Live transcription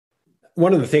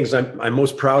One of the things I'm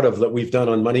most proud of that we've done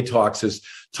on Money Talks is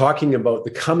talking about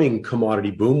the coming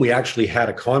commodity boom. We actually had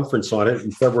a conference on it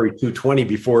in February 2020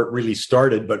 before it really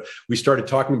started, but we started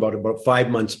talking about 5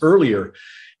 months earlier.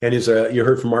 And you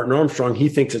heard from Martin Armstrong, he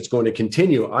thinks it's going to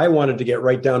continue. I wanted to get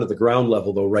right down to the ground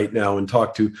level, though, right now and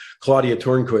talk to Claudia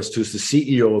Tornquist, who's the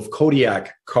CEO of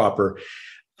Kodiak Copper.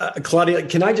 Claudia,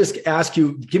 can I just ask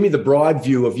you, give me the broad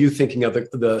view of you thinking of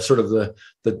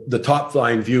the top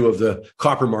line view of the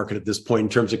copper market at this point in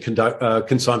terms of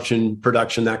consumption,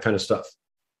 production, that kind of stuff?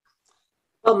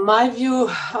 Well, my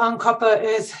view on copper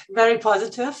is very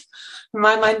positive. In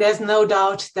my mind, there's no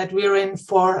doubt that we're in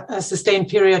for a sustained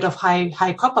period of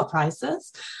high copper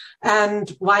prices. And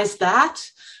why is that?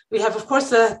 We have, of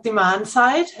course, the demand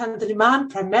side, and the demand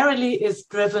primarily is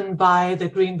driven by the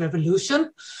green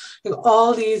revolution.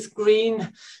 All these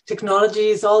green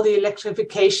technologies, all the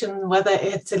electrification, whether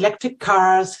it's electric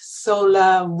cars,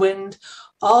 solar, wind,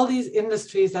 all these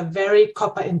industries are very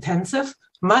copper intensive,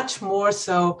 much more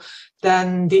so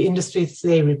than the industries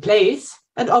they replace.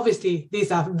 And obviously,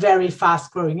 these are very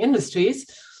fast growing industries.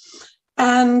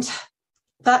 And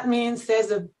that means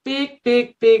there's a big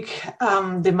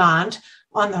demand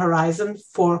on the horizon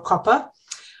for copper.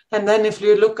 And then if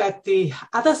you look at the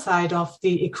other side of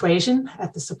the equation,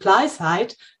 at the supply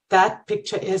side, that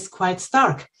picture is quite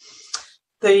stark.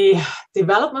 The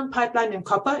development pipeline in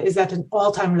copper is at an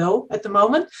all-time low at the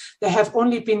moment. There have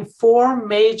only been 4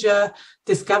 major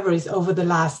discoveries over the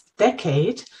last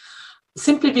decade,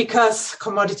 simply because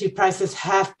commodity prices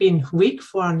have been weak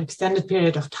for an extended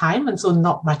period of time, and so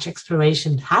not much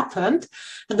exploration happened.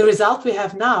 And the result we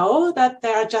have now that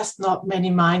there are just not many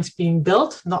mines being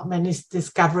built, not many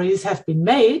discoveries have been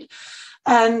made,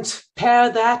 and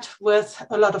pair that with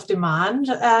a lot of demand,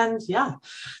 and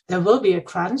there will be a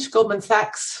crunch. Goldman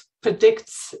Sachs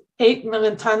predicts 8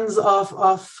 million tons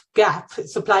of gap,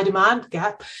 supply-demand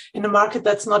gap, in a market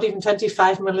that's not even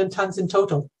 25 million tons in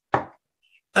total.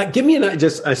 Give me not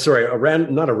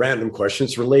a random question,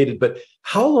 it's related, but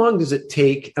how long does it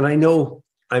take, and I know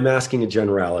I'm asking a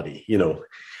generality,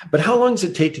 but how long does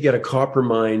it take to get a copper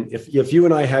mine? If you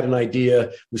and I had an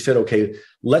idea, we said, okay,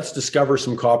 let's discover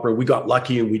some copper, we got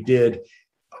lucky and we did.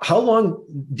 How long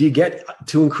do you get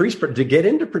to get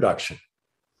into production?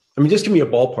 I mean, just give me a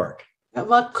ballpark.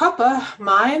 Well, copper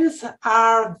mines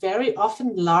are very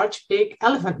often large, big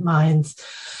elephant mines.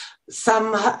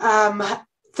 Some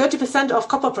 30% of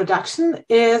copper production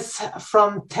is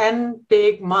from 10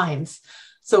 big mines.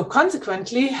 So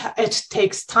consequently, it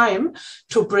takes time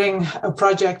to bring a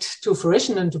project to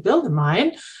fruition and to build a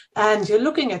mine. And you're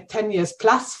looking at 10 years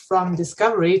plus from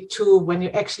discovery to when you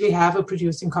actually have a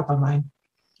producing copper mine.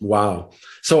 Wow.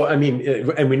 So, I mean,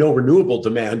 and we know renewable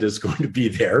demand is going to be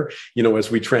there,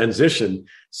 as we transition.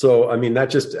 So, I mean,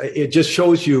 it just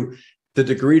shows you the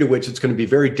degree to which it's going to be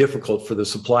very difficult for the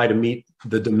supply to meet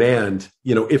the demand,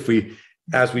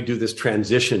 as we do this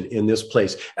transition in this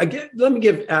place. Again, let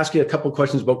me ask you a couple of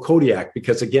questions about Kodiak,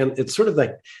 because again, it's sort of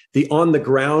like the on the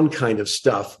ground kind of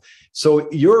stuff. So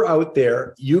you're out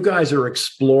there, you guys are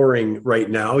exploring right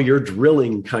now, you're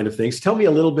drilling kind of things. Tell me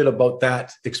a little bit about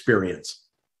that experience.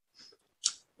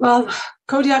 Well,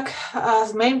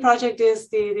 Kodiak's main project is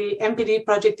the MPD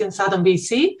project in southern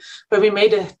BC, where we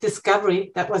made a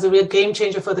discovery that was a real game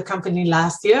changer for the company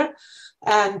last year.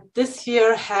 And this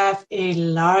year have a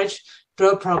large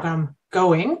drill program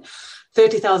going,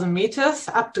 30,000 meters,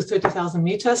 up to 30,000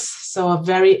 meters. So a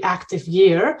very active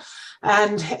year.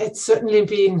 And it's certainly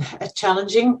been a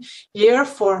challenging year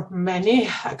for many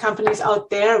companies out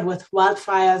there with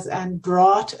wildfires and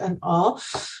drought and all.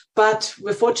 But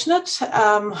we're fortunate,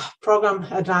 program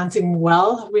advancing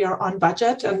well. We are on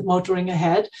budget and motoring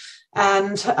ahead.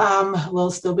 And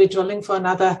we'll still be drilling for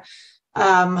another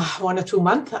 1 or 2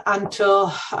 months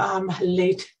until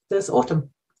late this autumn.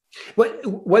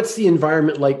 What's the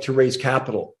environment like to raise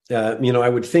capital? I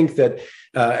would think that,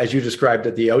 as you described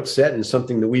at the outset, and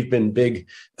something that we've been big,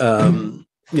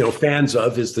 fans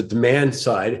of, is the demand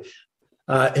side.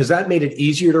 Has that made it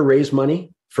easier to raise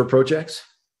money for projects?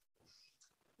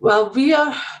 Well, we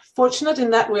are fortunate in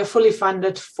that we're fully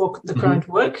funded for the current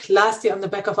work. Last year, on the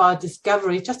back of our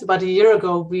discovery, just about a year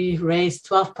ago, we raised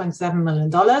 $12.7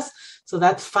 million. So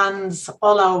that funds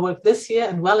all our work this year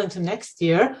and well into next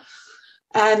year.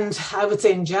 And I would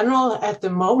say in general, at the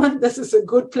moment, this is a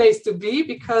good place to be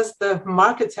because the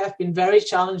markets have been very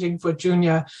challenging for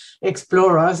junior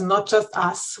explorers, not just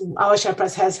us. Our share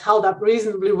price has held up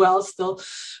reasonably well still,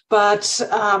 but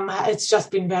it's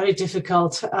just been very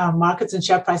difficult. Markets and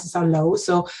share prices are low.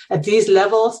 So at these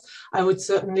levels, I would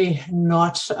certainly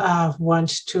not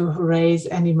want to raise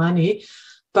any money.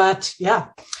 But yeah,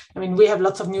 I mean, we have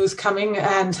lots of news coming,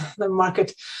 and the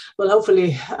market will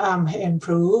hopefully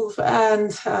improve,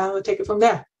 and we'll take it from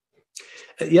there.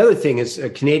 The other thing is a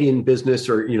Canadian business,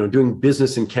 or doing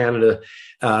business in Canada.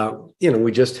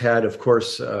 We just had, of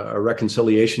course, a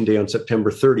Reconciliation Day on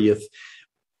September 30th.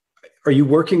 Are you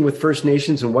working with First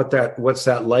Nations, and what's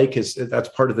that like? That's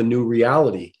part of the new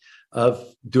reality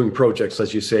of doing projects,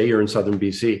 as you say, you're in southern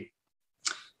BC.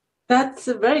 That's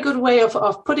a very good way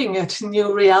of putting it,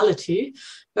 new reality.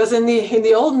 Because in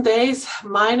the olden days,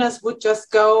 miners would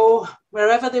just go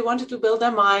wherever they wanted to build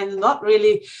their mine, not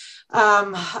really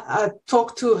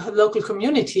talk to local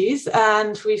communities.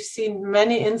 And we've seen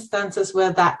many instances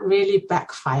where that really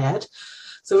backfired.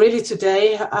 So really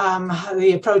today,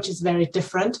 the approach is very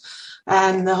different.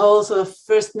 And the whole sort of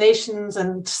First Nations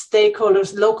and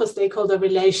stakeholders, local stakeholder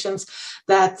relations,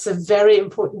 that's a very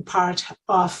important part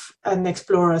of an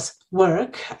explorer's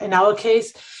work. In our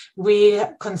case, we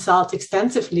consult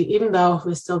extensively, even though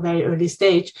we're still very early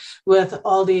stage, with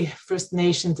all the First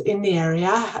Nations in the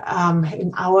area.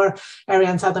 In our area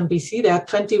in southern BC, there are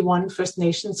 21 First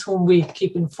Nations whom we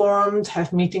keep informed,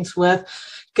 have meetings with,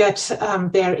 get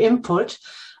their input.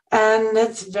 And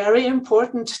it's very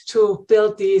important to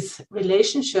build these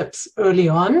relationships early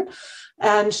on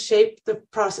and shape the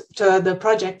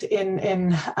project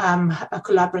in a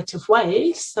collaborative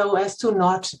way so as to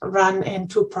not run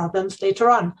into problems later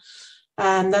on.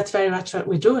 And that's very much what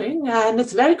we're doing. And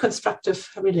it's a very constructive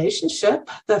relationship.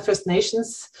 The First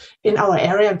Nations in our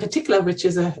area in particular, which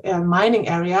is a mining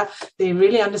area, they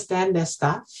really understand their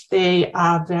stuff. They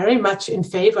are very much in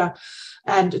favor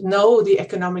and know the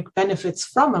economic benefits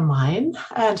from a mine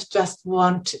and just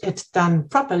want it done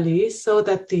properly so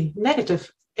that the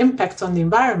negative impacts on the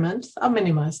environment are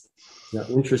minimized. Yeah,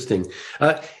 interesting.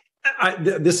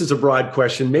 This is a broad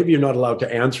question. Maybe you're not allowed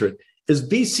to answer it. Is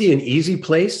BC an easy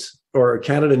place, or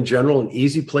Canada in general an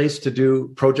easy place to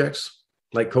do projects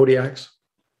like Kodiak's?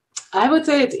 I would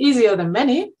say it's easier than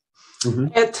many. Mm-hmm.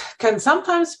 It can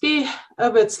sometimes be a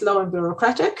bit slow and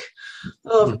bureaucratic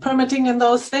of permitting and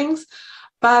those things.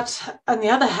 But on the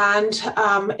other hand,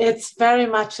 it's very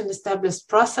much an established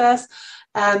process.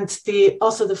 And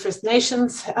also the First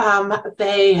Nations,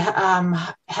 they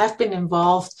have been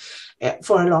involved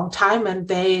for a long time, and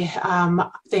they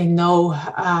know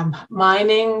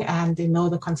mining, and they know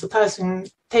the consultation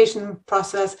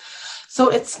process. So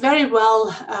it's very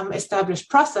well established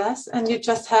process, and you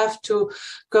just have to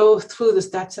go through the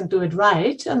steps and do it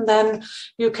right. And then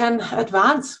you can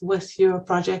advance with your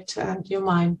project and your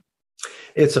mine.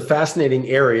 It's a fascinating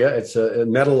area. It's a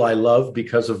metal I love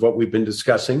because of what we've been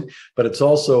discussing, but it's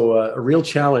also a real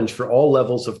challenge for all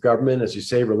levels of government, as you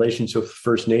say, relations with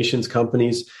First Nations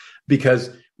companies, because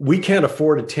we can't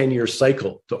afford a 10-year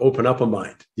cycle to open up a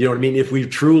mine. You know what I mean? If we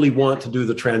truly want to do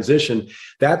the transition,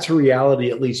 that's a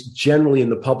reality, at least generally in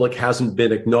the public, hasn't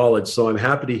been acknowledged. So I'm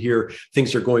happy to hear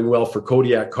things are going well for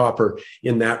Kodiak Copper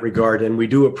in that regard. And we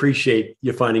do appreciate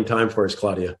you finding time for us,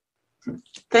 Claudia.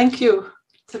 Thank you.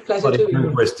 It's a pleasure to be here.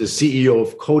 Claudia Turnquist is CEO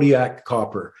of Kodiak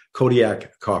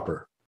Copper.